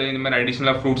 பால், இந்த மாதிரி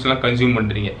அடிஷனலா ஃப்ரூட்ஸ் எல்லாம் கன்சியூம்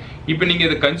பண்றீங்க. இப்போ நீங்க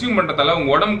இதை கன்சியூம் பண்றதால உங்க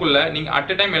உடம்புக்குள்ள நீங்க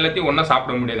அட் அ டைம் எல்லாத்தையும் ஒன்னா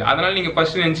சாப்பிட முடியாது. அதனால நீங்க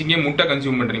ஃபர்ஸ்ட் நினைச்சீங்க முட்டை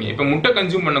கன்சியூம் பண்றீங்க. இப்போ முட்டை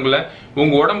கன்சியூம் பண்ணக்குள்ள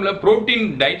உங்க உடம்புல புரோட்டீன்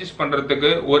டைஜஸ்ட்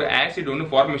பண்றதுக்கு ஒரு ஆசிட் ஒன்று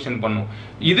ஃபார்மேஷன் பண்ணும்.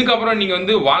 இதுக்கப்புறம் நீங்க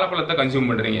வந்து வாழைப்பழத்தை கன்சியூம்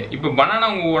பண்றீங்க. இப்போ பனானா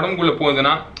உங்க உடம்புக்குள்ள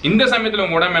போகுதுன்னா இந்த சமயத்துல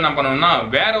உங்க உடம்பு என்ன பண்ணணும்னா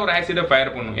வேற ஒரு ஆசிடை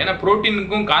ஃபயர் பண்ணும். ஏன்னா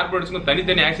புரோட்டீனுக்கும் கார்போஹைட்ரேட்ஸ்க்கும்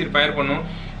தனித்தனி ஆசிட் ஃபயர் பண்ணும்.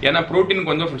 ஏன்னா புரோட்டீன்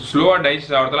கொஞ்சம் ஸ்லோவா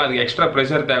டைஜஸ்ட் ஆகிறதால அதுக்கு எக்ஸ்ட்ரா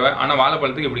ப்ரெஷர் தேவை. ஆனால்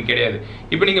வாழைப்பழத்துக்கு இப்படி கிடையாது.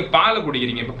 இப்போ நீங்க பாலை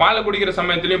குடிக்கிறீங்க. இப்போ பாலை குடிக்கிற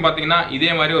சமயத்துலையும் பார்த்தீங்கன்னா இதே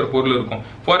மாதிரி ஒரு பொருள் இருக்கும்.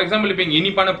 ஃபார் எக்ஸாம்பிள் இப்போ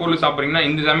இனிப்பான பொருள் சாப்பிட்றீங்கன்னா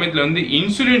இந்த சமயத்தில் வந்து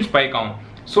இன்சுலின் ஸ்பைக் ஆகும்.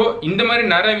 ஸோ இந்த மாதிரி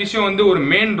நிறைய விஷயம் வந்து ஒரு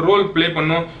மெயின் ரோல் பிளே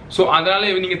பண்ணும். ஸோ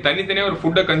அதனால நீங்க தனித்தனியாக ஒரு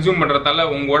ஃபுட்டை கன்சியூம் பண்றதால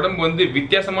உங்க உடம்பு வந்து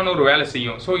வித்தியாசமான ஒரு வேலை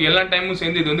செய்யும். ஸோ எல்லா டைமும்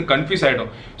சேர்ந்து இது வந்து கன்ஃபியூஸ்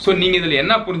ஆயிடும். ஸோ நீங்க இதுல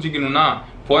என்ன புரிஞ்சுக்கணும்னா,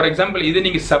 ஃபார் எக்ஸாம்பிள் இது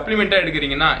நீங்க சப்ளிமெண்டா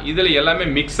எடுக்கிறீங்கன்னா இதுல எல்லாமே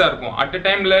மிக்ஸா இருக்கும். அட் அ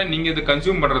டைம்ல நீங்க இது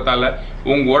கன்சியூம் பண்றதால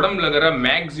உங்க உடம்புல இருக்கிற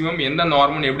மேக்ஸிமம் எந்த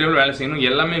ஹார்மோன் எப்படி வேலை செய்யணும்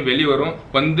எல்லாமே வெளியே வரும்.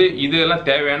 வந்து இதெல்லாம்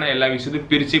தேவையான எல்லா விஷயத்தையும்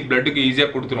பிரிச்சு பிளட்டுக்கு ஈஸியா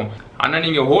கொடுத்துரும். ஆனா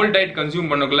நீங்க ஹோல் டயட்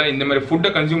கன்சியூம் பண்ணக்குள்ள இந்த மாதிரி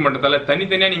ஃபுட்டை கன்சியூம் பண்றதால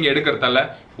தனித்தனியா நீங்க எடுக்கிறதால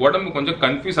உடம்பு கொஞ்சம்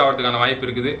கன்ஃபியூஸ் ஆகிறதுக்கான வாய்ப்பு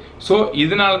இருக்குது. ஸோ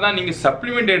இதனாலதான் நீங்க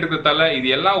சப்ளிமெண்ட் எடுக்கிறதால இது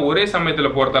எல்லாம் ஒரே சமயத்துல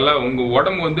போறதால உங்க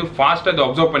உடம்பு வந்து ஃபாஸ்டா அதை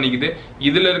அப்சர்வ் பண்ணிக்குது.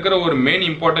 இதுல இருக்கிற ஒரு மெயின்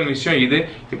இம்பார்ட்டன்ட் விஷயம் இது.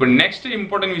 இப்போ நெக்ஸ்ட்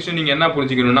இம்பார்ட்டன்ட் விஷயம் நீங்க என்ன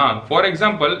புரிஞ்சுக்கணும்னா, ஃபார்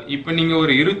எக்ஸாம்பிள் இப்போ நீங்க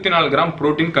ஒரு 24 கிராம்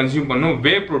புரோட்டீன் கன்சியூம் பண்ணும்,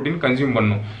 வே புரோட்டீன் கன்சியூம்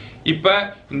பண்ணும். இப்ப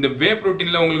இந்த வே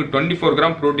புரோட்டீன்ல உங்களுக்கு 24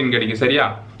 கிராம் புரோட்டீன் கிடைக்கும். சரியா?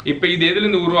 இப்ப இது எதுல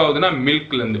இருந்து உருவாகுதுன்னா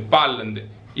மில்க்ல இருந்து, பால்ல இருந்து.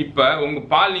 இப்ப உங்க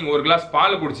பால் நீங்க ஒரு கிளாஸ்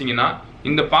பால் குடிச்சீங்கன்னா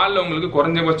இந்த பால்ல உங்களுக்கு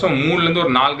குறைஞ்சபட்சம் 3 to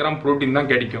 4 கிராம் புரோட்டீன் தான்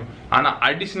கிடைக்கும். ஆனா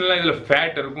அடிஷனலா இதுல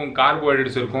ஃபேட் இருக்கும்,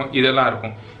 கார்போஹைட்ரேட்ஸ் இருக்கும், இதெல்லாம்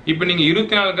இருக்கும். இப்போ நீங்க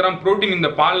 24 கிராம் புரோட்டீன் இந்த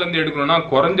பால்ல இருந்து எடுக்கணும்னா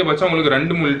குறைஞ்சபட்சம் உங்களுக்கு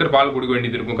 2-3 லிட்டர் பால் குடிக்க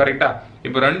வேண்டியது இருக்கும். கரெக்டா?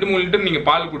 இப்போ 2-3 லிட்டர் நீங்க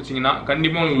பால் குடிச்சீங்கன்னா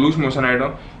கண்டிப்பா உங்களுக்கு லூஸ் மோஷன்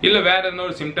ஆயிடும், இல்ல வேற எதனா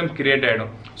ஒரு சிம்டம்ஸ் கிரியேட்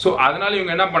ஆயிடும். ஸோ அதனால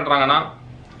இவங்க என்ன பண்றாங்கன்னா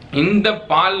இந்த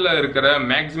பால்ல இருக்கிற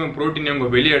மேக்ஸிமம் புரோட்டீன் அவங்க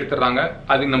வெளியே எடுத்துறாங்க.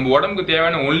 அதுக்கு நம்ம உடம்புக்கு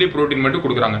தேவையான ஒன்லி புரோட்டீன் மட்டும்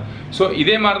கொடுக்குறாங்க. ஸோ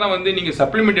இதே மாதிரி தான் வந்து நீங்க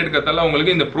சப்ளிமெண்ட் எடுக்கிறதால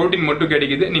உங்களுக்கு இந்த புரோட்டீன் மட்டும்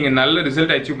கிடைக்குது, நீங்க நல்ல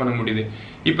ரிசல்ட் அச்சீவ் பண்ண முடியுது.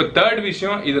 இப்போ தேர்ட்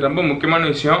விஷயம், இது ரொம்ப முக்கியமான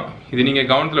விஷயம், இது நீங்க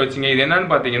கவனத்தில் வச்சுங்க. இது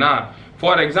என்னன்னு பாத்தீங்கன்னா,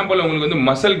 ஃபார் எக்ஸாம்பிள் உங்களுக்கு வந்து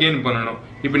மசில் கெயின் பண்ணணும்.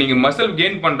 இப்போ நீங்க மசில்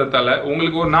கெயின் பண்றதால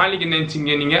உங்களுக்கு ஒரு நாளைக்கு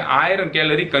நினைச்சீங்க நீங்க 1000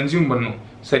 கேலரி கன்சியூம் பண்ணணும்,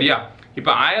 சரியா?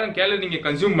 இப்போ 1000 கேலரி நீங்க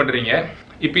கன்சியூம் பண்றீங்க.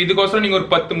 இப்போ இதுக்கோசரம் நீங்க ஒரு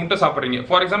 10 முட்டை சாப்பிடுறீங்க.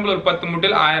 ஃபார் எக்ஸாம்பிள் ஒரு 10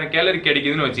 முட்டையில் 1000 கேலரி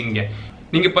கிடைக்குதுன்னு வச்சுக்கோங்க.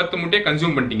 நீங்க 10 முட்டையை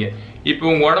கன்சியூம் பண்ணிட்டீங்க. இப்போ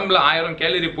உங்க உடம்புல 1000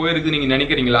 கேலரி போயிருக்கு நீங்க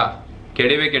நினைக்கிறீங்களா?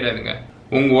 கிடையவே கிடையாதுங்க.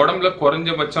 உங்க உடம்புல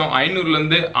குறைஞ்சபட்சம் 500ல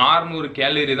இருந்து 600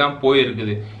 கேலரி தான்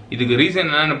போயிருக்குது. இதுக்கு ரீசன்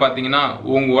என்னன்னு பாத்தீங்கன்னா,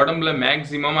 உங்க உடம்புல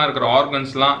மேக்சிமமா இருக்கிற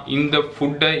ஆர்கன்ஸ்லாம் இந்த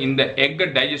ஃபுட்டை, இந்த எக்கை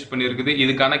டைஜஸ்ட் பண்ணிருக்குது,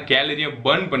 இதுக்கான கேலரியை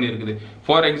பர்ன் பண்ணிருக்குது.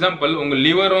 ஃபார் எக்ஸாம்பிள் உங்க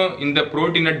லிவரும் இந்த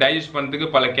புரோட்டீனை டைஜஸ்ட்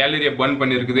பண்றதுக்கு பல கேலரியை பர்ன்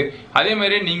பண்ணிருக்குது. அதே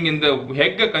மாதிரி நீங்க இந்த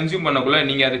எக்கை கன்சியூம் பண்ணக்குள்ள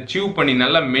நீங்க அதை சியூ பண்ணி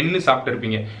நல்லா மென்னு சாப்பிட்டு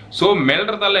இருப்பீங்க. ஸோ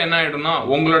மெல்றதால என்ன ஆயிடும்னா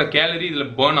உங்களோட கேலரி இதுல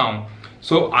பர்ன் ஆகும்.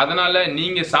 ஸோ அதனால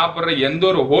நீங்க சாப்பிட்ற எந்த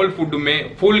ஒரு ஹோல் ஃபுட்டுமே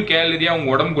ஃபுல் கேலரியா உங்க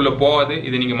உடம்புக்குள்ள போகாது.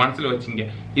 இதை நீங்க மனசுல வச்சுங்க.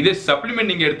 இதே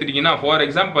சப்ளிமெண்ட் நீங்க எடுத்துட்டீங்கன்னா, ஃபார்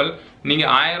எக்ஸாம்பிள் நீங்க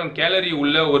 1000 கேலரி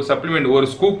உள்ள ஒரு சப்ளிமெண்ட், ஒரு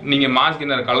ஸ்கூப் நீங்க மாஸ்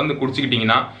கெய்னர் கலந்து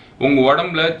குடிச்சுக்கிட்டீங்கன்னா உங்க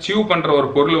உடம்புல சியூ பண்ற ஒரு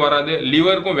பொருள் வராது.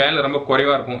 லிவருக்கும் வேலை ரொம்ப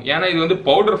குறைவா இருக்கும். ஏன்னா இது வந்து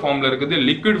பவுடர் ஃபார்ம்ல இருக்குது,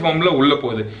 லிக்விட் ஃபார்ம்ல உள்ள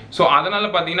போகுது. ஸோ அதனால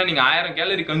பாத்தீங்கன்னா நீங்க 1000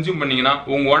 கேலரி கன்சியூம் பண்ணீங்கன்னா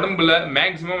உங்க உடம்புல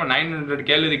மேக்ஸிமம் 900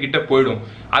 கேலரி கிட்ட போயிடும்.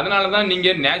 அதனாலதான்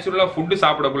நீங்க நேச்சுரலா ஃபுட்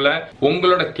சாப்பிடக்குள்ள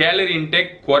உங்களோட கேலரி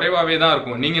இன்டேக் குறைவாவே தான்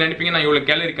இருக்கும். நீங்க நினைப்பீங்க நான் இவ்வளவு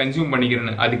கேலரி கன்சியூம்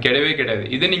பண்ணிக்கிறேன்னு, அது கிடையவே கிடையாது.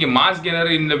 இதை நீங்க மாஸ்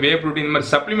கெய்னர், இந்த வே புரோட்டீன், இந்த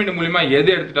மாதிரி சப்ளிமெண்ட் மூலமா எது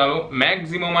எடுத்துட்டாலும்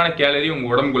மேக்ஸிமமான கேலரி உங்க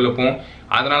உடம்புக்குள்ள போகும்.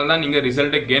 அதனால தான் நீங்க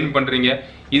ரிசல்ட்டை கெயின் பண்றீங்க.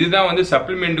 இதுதான் வந்து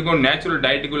சப்ளிமெண்ட்டுக்கும் நேச்சுரல்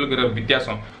டயட்டுக்கும் இருக்கிற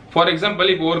வித்தியாசம். ஃபார்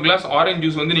எக்ஸாம்பிள் இப்போ ஒரு கிளாஸ் ஆரஞ்சு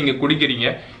ஜூஸ் வந்து நீங்க குடிக்கிறீங்க.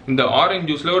 இந்த ஆரஞ்சு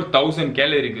ஜூஸ்ல ஒரு 1000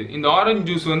 கேலரி இருக்கு. இந்த ஆரஞ்சு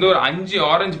ஜூஸ் வந்து ஒரு 5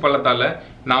 ஆரஞ்சு பழத்தால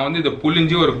நான் வந்து இதை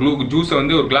புளிஞ்சு ஒரு ஜூஸை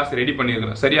வந்து ஒரு கிளாஸ் ரெடி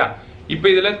பண்ணியிருக்கிறேன், சரியா? இப்போ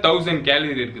இதுல 1000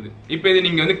 கேலரி இருக்குது. இப்போ இது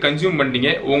நீங்க வந்து கன்சியூம்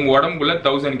பண்ணிட்டீங்க, உங்க உடம்புக்குள்ள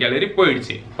 1000 கேலரி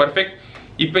போயிடுச்சு. பர்ஃபெக்ட்.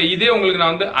 இப்போ இதே உங்களுக்கு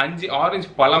நான் வந்து 5 ஆரஞ்சு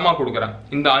பழமா கொடுக்குறேன்.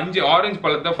 இந்த 5 ஆரஞ்சு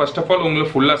பழத்தை ஃபர்ஸ்ட் ஆஃப் ஆல்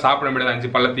உங்களுக்கு ஃபுல்லா சாப்பிட முடியாது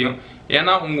 5 பழத்தையும்.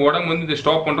 ஏன்னா உங்க உடம்பு வந்து இதை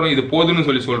ஸ்டாப் பண்றோம், இது போதுன்னு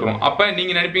சொல்றோம். அப்ப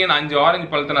நீங்க நினைப்பீங்க நான் 5 ஆரஞ்சு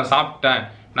பழத்தை நான்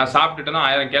சாப்பிட்டுட்டேன்னா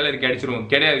 1000 கேலரி கிடைச்சிரும்.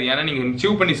 கிடையாது. ஏன்னா நீங்க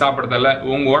சியூ பண்ணி சாப்பிட்றதால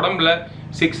உங்க உடம்புல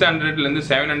 600ல இருந்து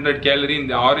 700 கேலரி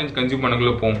இந்த ஆரஞ்சு கன்சியூம்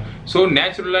பண்ணக்குள்ள போகும். ஸோ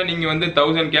நேச்சுரலா நீங்க வந்து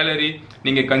 1000 கேலரி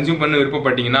நீங்க கன்சியூம் பண்ண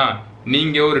விருப்பப்பட்டீங்கன்னா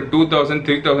நீங்க ஒரு 2000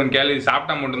 3000 கேலரி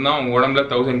சாப்பிட்டா மட்டும்தான் உங்க உடம்புல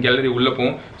 1000 கேலரி உள்ள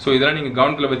போகும். ஸோ இதெல்லாம் நீங்க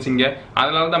கவனத்துல வச்சுங்க.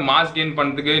 அதனாலதான் மாஸ் கெயின்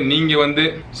பண்றதுக்கு நீங்க வந்து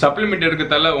சப்ளிமெண்ட்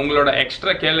எடுக்கிறதால உங்களோட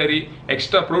extra gallery,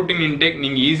 extra protein intake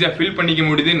நீங்க ஈஸியா ஃபில் பண்ணிக்க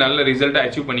முடியுது, நல்ல ரிசல்ட்டை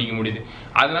அச்சீவ் பண்ணிக்க முடியுது.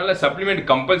 அதனால சப்ளிமெண்ட்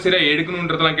கம்பல்சரியா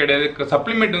எடுக்கணும்ன்றதுலாம் கிடையாது.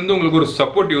 சப்ளிமெண்ட் வந்து உங்களுக்கு ஒரு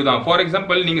சப்போர்ட்டிவ் தான். ஃபார்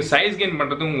எக்ஸாம்பிள் நீங்க சைஸ் கெயின்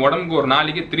பண்றது உங்க உடம்புக்கு ஒரு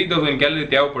நாளைக்கு 3000 கேலரி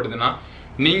தேவைப்படுதுன்னா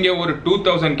நீங்க ஒரு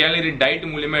 2000 கேலரி டயட்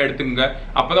மூலமா எடுத்துங்க.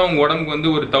 அப்பதான் உங்க உடம்புக்கு வந்து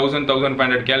ஒரு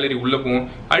 1500 கேலரி உள்ள போகும்.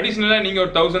 அடிஷனலா நீங்க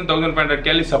ஒரு 1500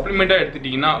 கேலரி சப்ளிமெண்டா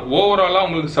எடுத்துட்டீங்கன்னா ஓவராலா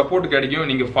உங்களுக்கு சப்போர்ட் கிடைக்கும்,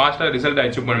 நீங்க ஃபாஸ்டா ரிசல்ட்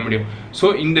அச்சீவ் பண்ண முடியும். சோ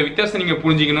இந்த வித்தியாசம் நீங்க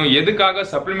புரிஞ்சுக்கணும். எதுக்காக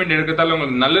சப்ளிமெண்ட் எடுக்கிறதால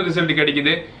உங்களுக்கு நல்ல ரிசல்ட்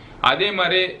கிடைக்குது, அதே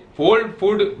மாதிரி ஹோல்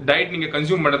ஃபுட் டயட் நீங்க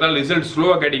கன்சியூம் பண்றதால ரிசல்ட்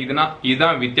ஸ்லோவா கிடைக்குதுன்னா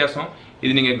இதுதான் வித்தியாசம்.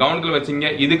 இது நீங்க கவனத்துல வச்சுங்க.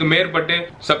 இதுக்கு மேற்பட்டு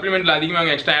சப்ளிமெண்ட்ல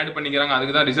அதிகமாக எக்ஸ்ட்ரா ஆட் பண்ணிக்கிறாங்க,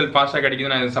 அதுக்கு தான் ரிசல்ட் ஃபாஸ்டா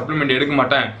கிடைக்குது, நான் சப்ளிமெண்ட் எடுக்க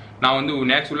மாட்டேன், நான் வந்து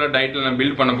நேச்சுரலா டயட்ல நான்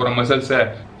பில்ட் பண்ண போறேன் மசில்ஸை,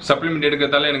 சப்ளிமெண்ட்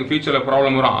எடுக்கிறதால எனக்கு ஃபியூச்சர்ல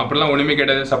ப்ராப்ளம் வரும் அப்படிலாம் ஒண்ணுமே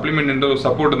கிடையாது. சப்ளிமெண்ட் ஒரு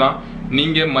சப்போர்ட் தான்.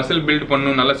 நீங்க மசில் பில்ட்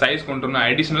பண்ணணும், நல்ல சைஸ் கொண்டு வரணும்,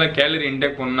 அடிஷனலா கேலரி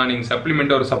இன்டேக் பண்ணணும், நீங்க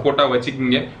சப்ளிமெண்ட் ஒரு சப்போர்ட்டா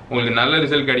வச்சுக்கிங்க, உங்களுக்கு நல்ல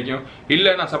ரிசல்ட் கிடைக்கும்.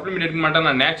 இல்ல நான் சப்ளிமெண்ட் எடுக்க மாட்டேன்,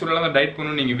 நான் நேச்சுரலா தான் டயட்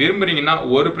பண்ணணும் நீங்க விரும்புறீங்கன்னா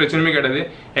ஒரு பிரச்சனையுமே கிடையாது,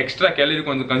 எக்ஸ்ட்ரா கேலரி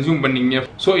கொஞ்சம் கன்சியூம் பண்ணீங்க.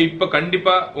 ஸோ இப்போ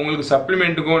கண்டிப்பா உங்களுக்கு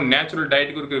சப்ளிமெண்ட்டுக்கும் நேச்சுரல்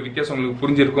டயட்டுக்கும் இருக்கிற வித்தியாசம் உங்களுக்கு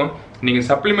புரிஞ்சிருக்கும். நீங்க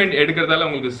சப்ளிமெண்ட் எடுக்கிறதால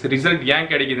உங்களுக்கு ரிசல்ட்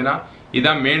ஏன் கிடைக்குதுன்னா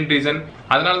இதான் மெயின் ரீசன்.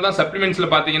 அதனால தான் சப்ளிமெண்ட்ஸ்ல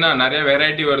பாத்தீங்கன்னா நிறைய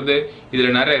வெரைட்டி வருது,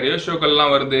 இதுல நிறைய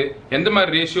ரேஷியோக்கள்லாம் வருது. எந்த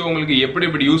மாதிரி ரேஷியோ உங்களுக்கு எப்படி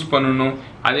எப்படி யூஸ் பண்ணணும்,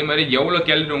 அதே மாதிரி எவ்வளவு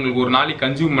கேலரி உங்களுக்கு ஒரு நாளைக்கு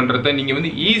கன்சியூம் பண்றத நீங்க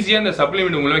வந்து ஈஸியா இந்த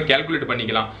சப்ளிமெண்ட் மூலமா கால்குலேட்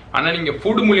பண்ணிக்கலாம். ஆனா நீங்க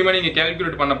ஃபுட் மூலமா நீங்க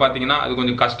கால்குலேட் பண்ண பாத்தீங்கன்னா அது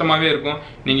கொஞ்சம் கஷ்டமாவே இருக்கும்.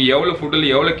 நீங்க எவ்வளவு ஃபுட்ல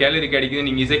எவ்வளவு கேலரி கிடைக்குது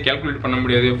நீங்க ஈஸியா கால்குலேட் பண்ண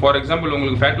முடியாது. ஃபார் எக்ஸாம்பிள்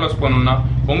உங்களுக்கு ஃபேட் லாஸ் பண்ணணும்னா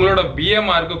உங்களோட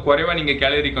பிஎம்ஆருக்கு குறைவா நீங்க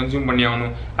கேலரி கன்சியூம் பண்ணி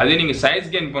ஆகணும். அதே நீங்க சைஸ்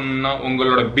கெயின் பண்ணணும்னா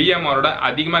உங்களோட பிஎம்ஆரோட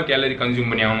அதிகமா கேலரி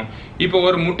கன்சியூம் பண்ணி ஆகணும். இப்போ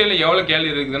ஒரு முட்டையில எவ்வளவு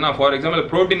கேலரி இருக்குதுன்னா, ஃபார் எக்ஸாம்பிள்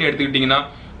புரோட்டீன் எடுத்துக்கிட்டீங்கன்னா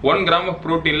 1 கிராம் ஆஃப்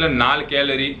புரோட்டீன்ல 4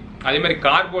 கேலரி. அதே மாதிரி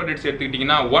கார்போஹைட்ரேட்ஸ்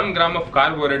எடுத்துக்கிட்டீங்கன்னா 1 கிராம் ஆஃப்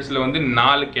கார்போஹைட்ரேட்ஸ்ல வந்து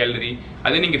 4 கேலரி.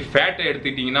 அதே நீங்க ஃபேட்டை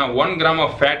எடுத்துக்கிட்டீங்கன்னா 1 கிராம்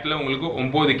ஆஃப் ஃபேட்ல உங்களுக்கு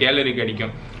 9 கேலரி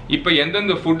கிடைக்கும். இப்போ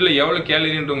எந்தெந்த ஃபுட்ல எவ்வளவு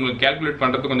கேலரின்னு உங்களுக்கு கால்குலேட்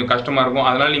பண்றது கொஞ்சம் கஷ்டமா இருக்கும்.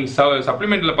 அதனால நீங்க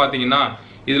சப்ளிமெண்ட்ல பாத்தீங்கன்னா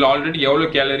இதில் ஆல்ரெடி எவ்வளோ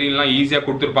கேலரிலாம் ஈஸியாக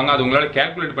கொடுத்துருப்பாங்க, அது உங்களால்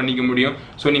கேல்குலேட் பண்ணிக்க முடியும்.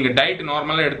 ஸோ நீங்கள் டயட்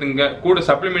நார்மலாக எடுத்துங்க, கூட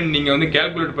சப்ளிமெண்ட் நீங்கள் வந்து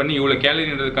கேல்குலேட் பண்ணி இவ்வளோ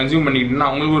கேலரின்றதை கன்சியூம் பண்ணிக்கிட்டீங்கன்னா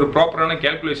உங்களுக்கு ஒரு ப்ராப்பரான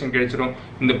கேல்குலேஷன் கிடைச்சிடும்.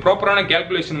 இந்த ப்ராப்பரான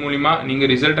கேல்குலேஷன் மூலிமா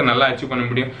நீங்கள் ரிசல்ட்டை நல்லா அச்சீவ் பண்ண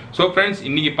முடியும். ஸோ ஃப்ரெண்ட்ஸ்,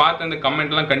 இன்னைக்கு பார்த்த அந்த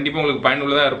கமெண்ட்லாம் கண்டிப்பாக உங்களுக்கு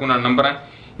பயனுள்ளதாக இருக்கும் நான் நம்புறேன்.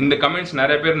 இந்த கமெண்ட்ஸ்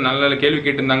நிறைய பேர் நல்ல நல்ல கேள்வி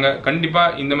கேட்டிருந்தாங்க.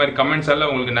 கண்டிப்பாக இந்த மாதிரி கமெண்ட்ஸ்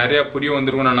எல்லாம் உங்களுக்கு நிறைய புரிய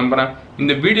வந்திருக்கும் நான் நம்புறேன்.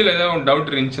 இந்த வீடியோவில் ஏதாவது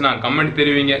டவுட் இருந்துச்சுன்னா கமெண்ட்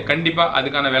தெரிவிங்க, கண்டிப்பாக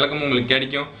அதுக்கான விளக்கமும் உங்களுக்கு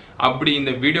கிடைக்கும். அப்படி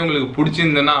இந்த வீடியோ உங்களுக்கு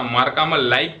பிடிச்சிருந்ததுன்னா மறக்காமல்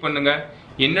லைக் பண்ணுங்க.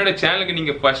 என்னோட சேனலுக்கு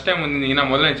நீங்கள் ஃபர்ஸ்ட் டைம் வந்திருந்தீங்கன்னா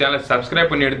முதல்ல சேனலை சப்ஸ்கிரைப்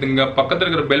பண்ணி எடுத்துங்க, பக்கத்தில்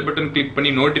இருக்கிற பெல் பட்டன் கிளிக்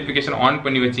பண்ணி நோட்டிஃபிகேஷன் ஆன்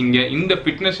பண்ணி வச்சிங்க. இந்த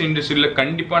ஃபிட்னஸ் இண்டஸ்ட்ரியில்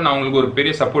கண்டிப்பாக நான் உங்களுக்கு ஒரு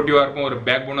பெரிய சப்போர்ட்டிவாக இருக்கும், ஒரு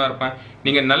பேக் போனாக இருப்பேன்.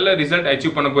 நீங்கள் நல்ல ரிசல்ட்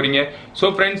அச்சீவ் பண்ண போறீங்க. ஸோ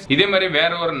ஃப்ரெண்ட்ஸ், இதே மாதிரி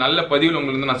வேற ஒரு நல்ல பதிவில்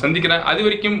உங்களுக்கு நான் சந்திக்கிறேன். அது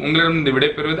வரைக்கும் உங்களிடம் இந்த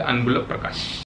விடைபெறுவது அன்புள்ள பிரகாஷ்.